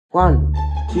1,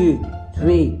 2,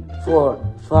 3,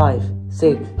 4, 5,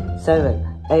 6,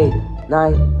 7, 8,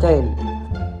 9,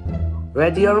 10.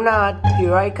 Ready or not,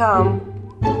 here I come.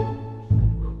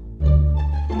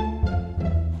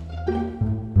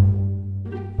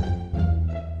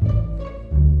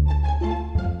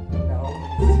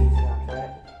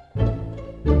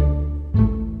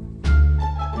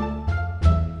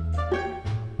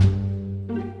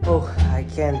 Oh, I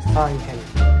can't find him.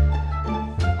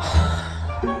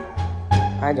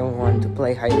 I don't want to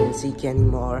play hide and seek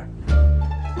anymore.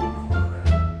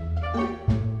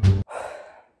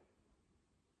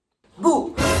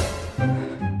 Boo!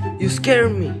 You scare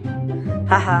me.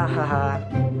 Ha ha ha ha.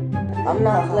 I'm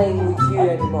not playing with you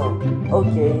anymore.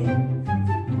 Okay,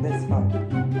 that's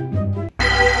fine.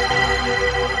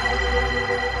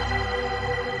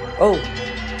 Oh,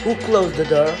 who closed the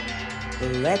door?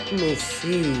 Let me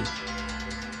see.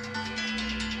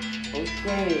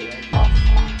 Okay.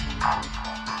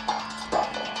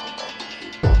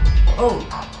 Oh,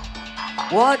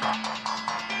 what?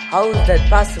 How is that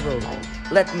possible?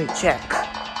 Let me check.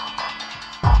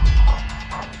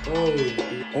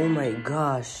 Oh my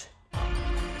gosh.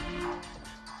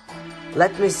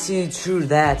 Let me see through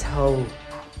that hole.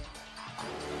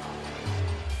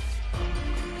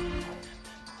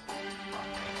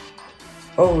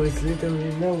 Oh, it's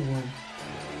literally no one.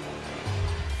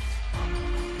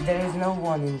 There is no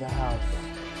one in the house.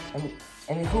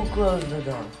 And who closed the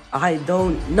door? I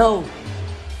don't know.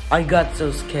 I got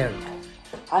so scared.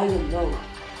 I don't know.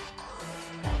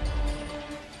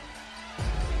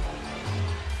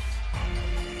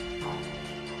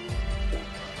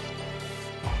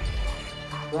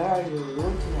 Where are you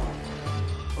looking at?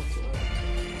 Okay.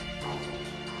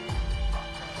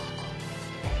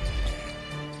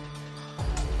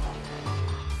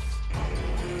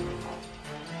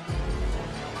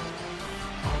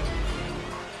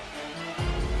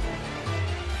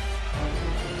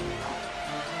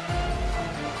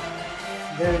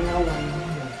 There is no one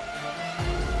here.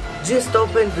 Just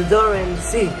open the door and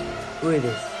see who it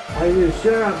is. Are you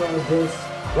sure about this?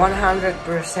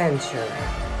 100% sure.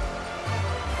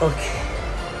 Okay.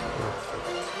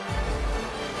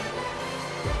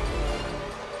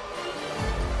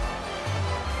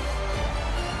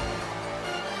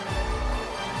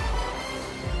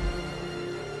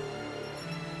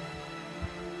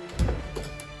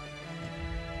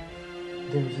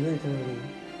 There's literally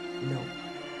no.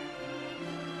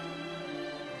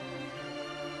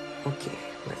 Okay,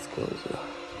 let's close it.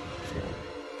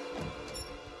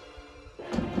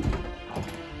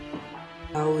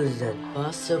 How is that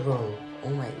possible? Oh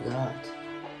my god.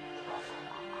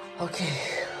 Okay,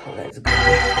 let's go.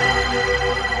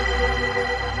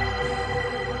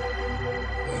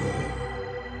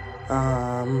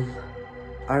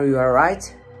 Are you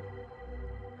alright?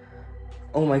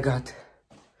 Oh my god.